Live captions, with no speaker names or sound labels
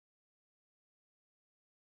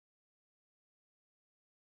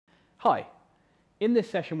Hi, in this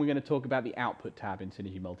session we're going to talk about the Output tab in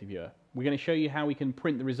Cinegy Multiviewer. We're going to show you how we can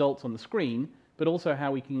print the results on the screen, but also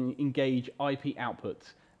how we can engage IP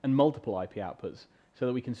outputs and multiple IP outputs so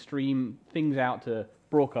that we can stream things out to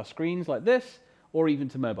broadcast screens like this, or even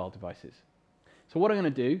to mobile devices. So what I'm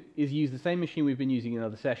going to do is use the same machine we've been using in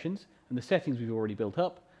other sessions and the settings we've already built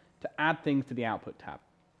up to add things to the Output tab.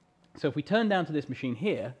 So if we turn down to this machine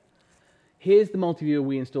here, here's the multiviewer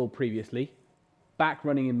we installed previously, back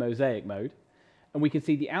running in mosaic mode, and we can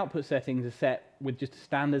see the output settings are set with just a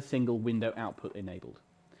standard single window output enabled.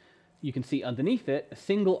 You can see underneath it, a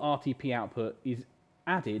single RTP output is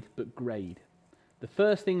added but grayed. The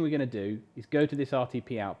first thing we're going to do is go to this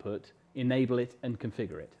RTP output, enable it and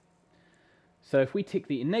configure it. So if we tick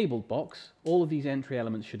the enabled box, all of these entry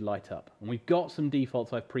elements should light up, and we've got some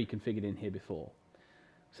defaults I've pre-configured in here before.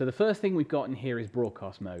 So the first thing we've got in here is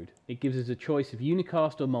broadcast mode. It gives us a choice of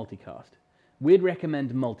unicast or multicast. We'd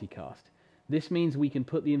recommend multicast. This means we can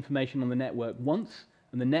put the information on the network once,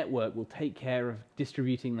 and the network will take care of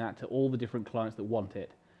distributing that to all the different clients that want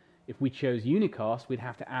it. If we chose unicast, we'd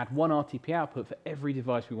have to add one RTP output for every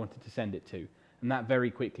device we wanted to send it to, and that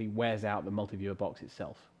very quickly wears out the multiviewer box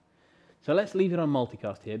itself. So let's leave it on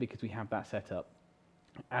multicast here because we have that set up.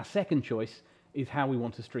 Our second choice is how we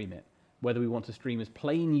want to stream it, whether we want to stream as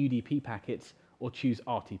plain UDP packets or choose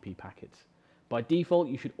RTP packets. By default,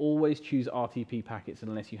 you should always choose RTP packets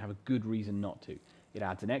unless you have a good reason not to. It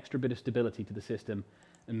adds an extra bit of stability to the system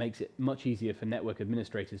and makes it much easier for network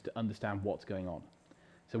administrators to understand what's going on.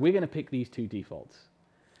 So we're going to pick these two defaults.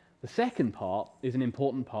 The second part is an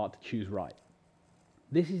important part to choose right.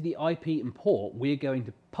 This is the IP and port we're going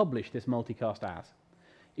to publish this multicast as.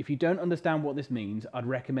 If you don't understand what this means, I'd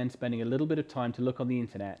recommend spending a little bit of time to look on the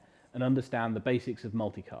internet and understand the basics of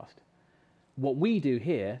multicast. What we do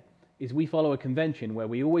here is we follow a convention where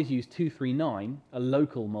we always use 239, a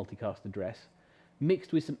local multicast address,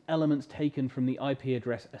 mixed with some elements taken from the IP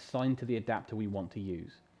address assigned to the adapter we want to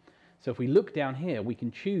use. So if we look down here, we can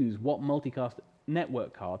choose what multicast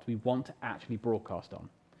network cards we want to actually broadcast on.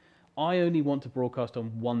 I only want to broadcast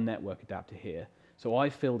on one network adapter here, so I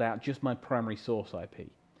filled out just my primary source IP.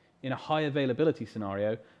 In a high availability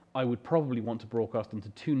scenario, I would probably want to broadcast onto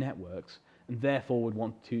two networks, and therefore would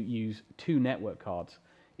want to use two network cards,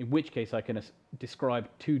 in which case I can describe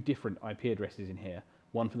two different IP addresses in here,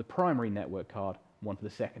 one for the primary network card, one for the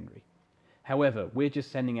secondary. However, we're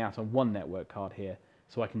just sending out on one network card here,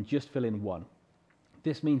 so I can just fill in one.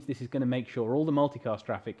 This means this is going to make sure all the multicast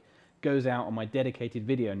traffic goes out on my dedicated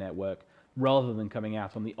video network rather than coming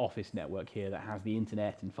out on the office network here that has the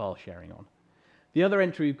internet and file sharing on. The other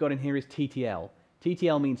entry we've got in here is TTL.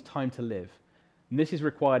 TTL means time to live. And this is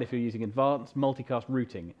required if you're using advanced multicast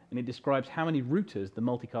routing, and it describes how many routers the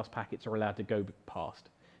multicast packets are allowed to go past.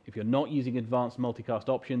 If you're not using advanced multicast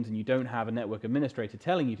options and you don't have a network administrator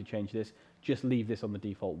telling you to change this, just leave this on the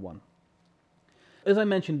default one. As I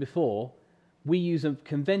mentioned before, we use a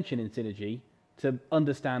convention in Cinegy to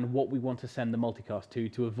understand what we want to send the multicast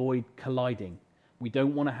to avoid colliding. We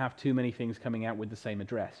don't want to have too many things coming out with the same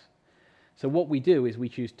address. So what we do is we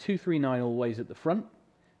choose 239 always at the front,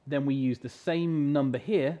 then we use the same number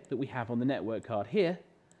here that we have on the network card here,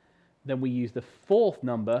 then we use the fourth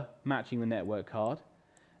number matching the network card,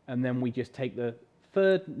 and then we just take the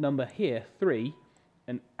third number here, 3,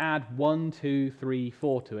 and add 1, 2, 3,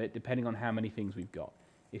 4 to it, depending on how many things we've got.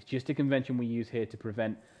 It's just a convention we use here to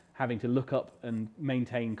prevent having to look up and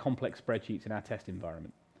maintain complex spreadsheets in our test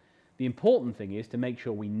environment. The important thing is to make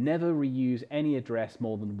sure we never reuse any address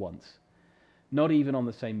more than once, not even on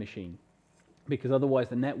the same machine, because otherwise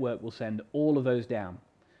the network will send all of those down.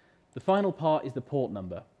 The final part is the port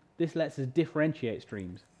number. This lets us differentiate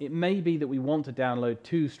streams. It may be that we want to download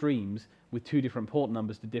two streams with two different port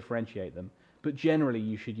numbers to differentiate them, but generally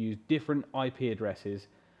you should use different IP addresses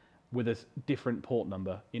with a different port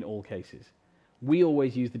number in all cases. We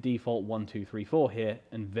always use the default 1, 2, 3, 4 here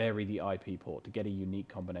and vary the IP port to get a unique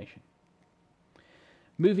combination.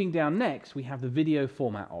 Moving down next, we have the video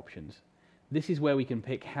format options. This is where we can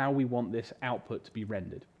pick how we want this output to be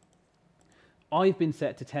rendered. I've been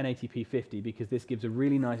set to 1080p 50 because this gives a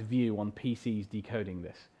really nice view on PCs decoding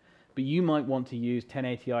this. But you might want to use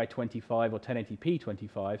 1080i 25 or 1080p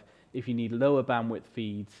 25 if you need lower bandwidth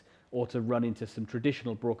feeds or to run into some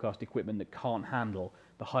traditional broadcast equipment that can't handle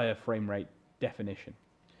the higher frame rate definition.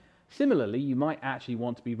 Similarly, you might actually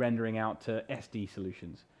want to be rendering out to SD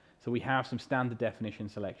solutions. So we have some standard definition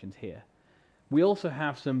selections here. We also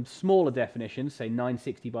have some smaller definitions, say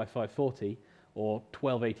 960 by 540 or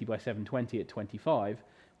 1280 by 720 at 25,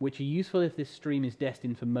 which are useful if this stream is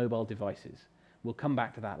destined for mobile devices. We'll come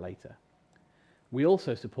back to that later. We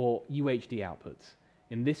also support UHD outputs.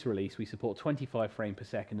 In this release, we support 25 frame per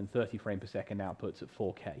second and 30 frame per second outputs at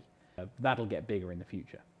 4K. That'll get bigger in the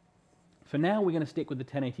future. For now, we're going to stick with the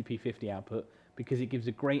 1080p 50 output because it gives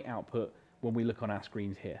a great output when we look on our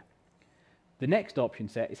screens here. The next option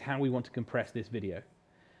set is how we want to compress this video.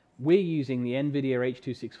 We're using the NVIDIA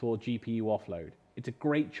H.264 GPU offload. It's a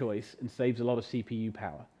great choice and saves a lot of CPU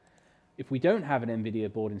power. If we don't have an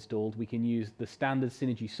NVIDIA board installed, we can use the standard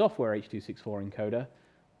Cinegy software H.264 encoder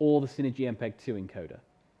or the Cinegy MPEG-2 encoder.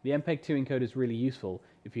 The MPEG-2 encoder is really useful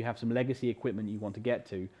if you have some legacy equipment you want to get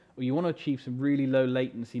to, or you want to achieve some really low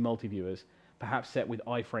latency multiviewers, perhaps set with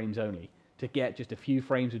iframes only, to get just a few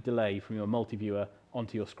frames of delay from your multiviewer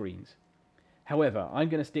onto your screens. However, I'm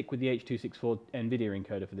going to stick with the H.264 NVIDIA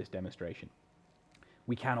encoder for this demonstration.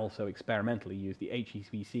 We can also experimentally use the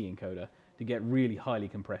HEVC encoder to get really highly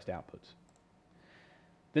compressed outputs.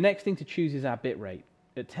 The next thing to choose is our bitrate.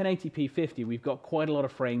 At 1080p 50, we've got quite a lot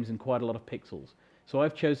of frames and quite a lot of pixels, so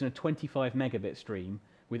I've chosen a 25 megabit stream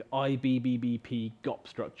with IBBBP GOP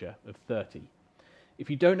structure of 30. If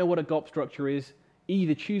you don't know what a GOP structure is,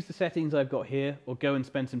 either choose the settings I've got here or go and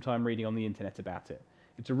spend some time reading on the internet about it.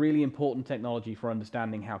 It's a really important technology for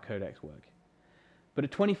understanding how codecs work. But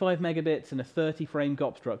at 25 megabits and a 30 frame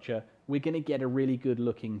GOP structure, we're going to get a really good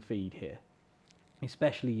looking feed here,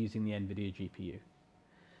 especially using the NVIDIA GPU.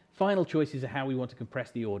 Final choices are how we want to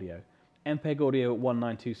compress the audio. MPEG audio at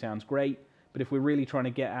 192 sounds great, but if we're really trying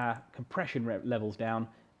to get our compression levels down,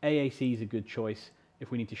 AAC is a good choice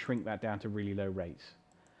if we need to shrink that down to really low rates.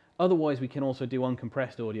 Otherwise, we can also do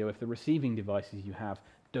uncompressed audio if the receiving devices you have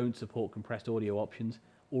don't support compressed audio options,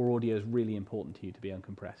 or audio is really important to you to be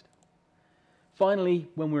uncompressed. Finally,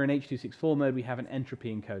 when we're in H.264 mode, we have an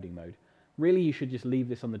entropy encoding mode. Really, you should just leave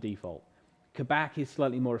this on the default. Kabak is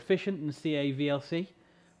slightly more efficient than CA-VLC,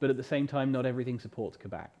 but at the same time, not everything supports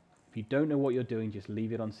Kabak. If you don't know what you're doing, just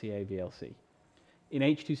leave it on CA-VLC. In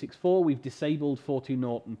H.264, we've disabled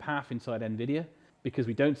 420 and PAF inside NVIDIA because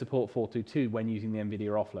we don't support 422 when using the NVIDIA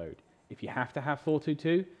offload. If you have to have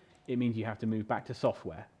 422, it means you have to move back to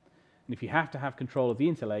software. And if you have to have control of the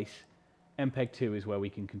interlace, MPEG-2 is where we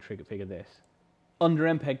can configure this. Under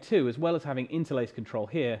MPEG-2, as well as having interlace control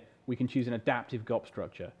here, we can choose an adaptive GOP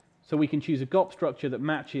structure. So we can choose a GOP structure that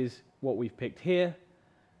matches what we've picked here,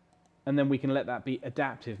 and then we can let that be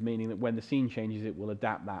adaptive, meaning that when the scene changes, it will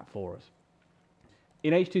adapt that for us.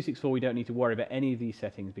 In H.264, we don't need to worry about any of these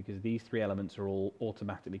settings because these three elements are all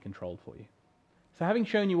automatically controlled for you. So having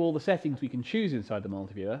shown you all the settings we can choose inside the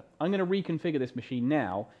multiviewer, I'm going to reconfigure this machine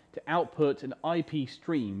now to output an IP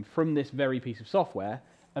stream from this very piece of software,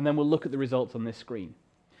 and then we'll look at the results on this screen.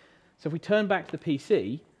 So if we turn back to the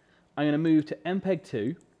PC, I'm going to move to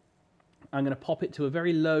MPEG-2. I'm going to pop it to a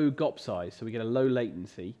very low GOP size, so we get a low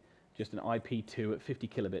latency. Just an IP2 at 50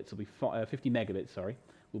 kilobits, will be 50 megabits, sorry,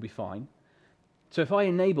 will be fine. So if I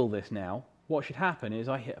enable this now, what should happen is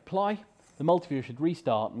I hit apply, the multiviewer should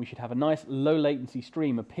restart, and we should have a nice low latency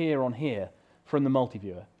stream appear on here from the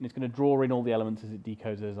multiviewer, and it's going to draw in all the elements as it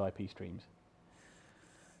decodes those IP streams.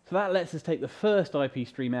 So that lets us take the first IP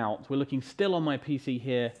stream out. So we're looking still on my PC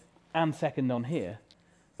here and second on here,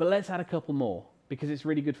 but let's add a couple more because it's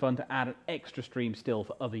really good fun to add an extra stream still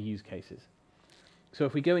for other use cases. So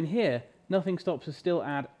if we go in here, nothing stops us still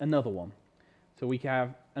add another one. So we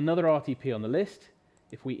have another RTP on the list.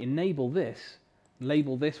 If we enable this,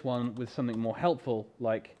 label this one with something more helpful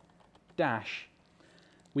like dash,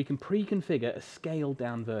 we can pre-configure a scaled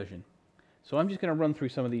down version. So I'm just going to run through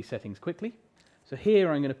some of these settings quickly. So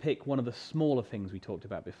here I'm going to pick one of the smaller things we talked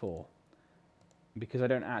about before. Because I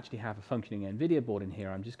don't actually have a functioning NVIDIA board in here,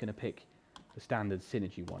 I'm just going to pick the standard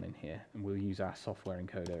Cinegy one in here, and we'll use our software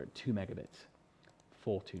encoder at 2 megabits,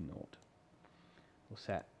 420. We'll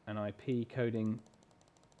set an IP coding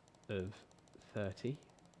of 30,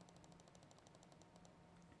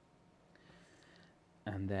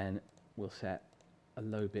 and then we'll set a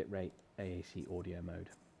low bitrate AAC audio mode.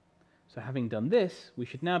 So having done this, we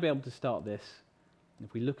should now be able to start this. And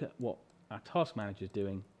if we look at what our task manager is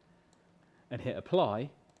doing and hit apply,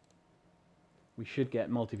 we should get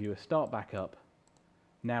multiviewer start back up,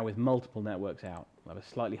 now with multiple networks out. We'll have a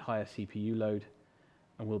slightly higher CPU load,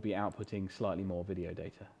 and we'll be outputting slightly more video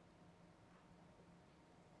data.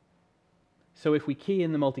 So if we key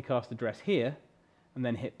in the multicast address here, and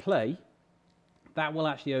then hit play, that will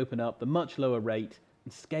actually open up the much lower rate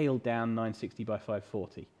and scaled down 960 by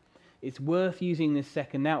 540. It's worth using this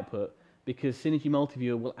second output because Cinegy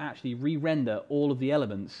Multiviewer will actually re-render all of the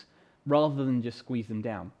elements rather than just squeeze them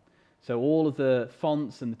down. So all of the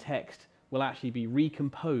fonts and the text will actually be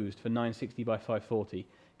recomposed for 960 by 540,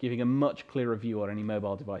 giving a much clearer view on any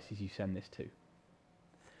mobile devices you send this to.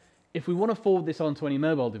 If we want to forward this onto any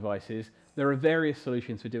mobile devices, there are various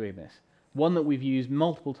solutions for doing this. One that we've used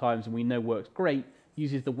multiple times and we know works great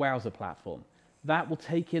uses the Wowzer platform. That will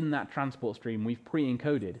take in that transport stream we've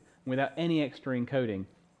pre-encoded, and without any extra encoding,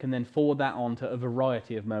 can then forward that onto a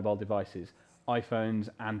variety of mobile devices: iPhones,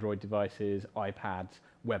 Android devices, iPads,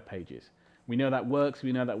 web pages. We know that works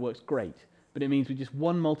great, but it means with just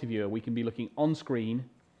one multiviewer we can be looking on screen,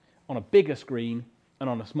 on a bigger screen, and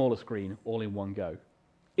on a smaller screen all in one go.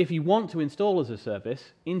 If you want to install as a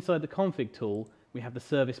service, inside the config tool we have the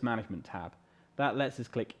service management tab. That lets us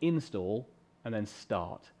click install and then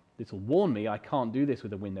start. This will warn me I can't do this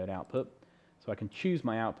with a windowed output, so I can choose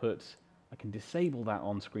my outputs, I can disable that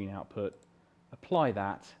on-screen output, apply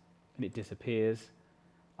that, and it disappears.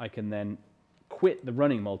 I can then quit the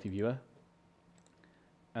running multiviewer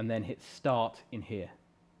and then hit start in here.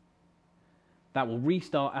 That will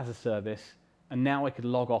restart as a service, and now I could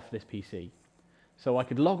log off this PC. So I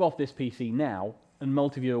could log off this PC now and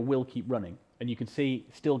multiviewer will keep running, and you can see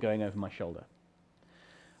it's still going over my shoulder.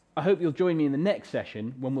 I hope you'll join me in the next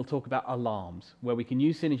session when we'll talk about alarms, where we can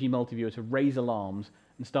use Cinegy Multiviewer to raise alarms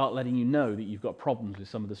and start letting you know that you've got problems with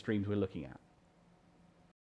some of the streams we're looking at.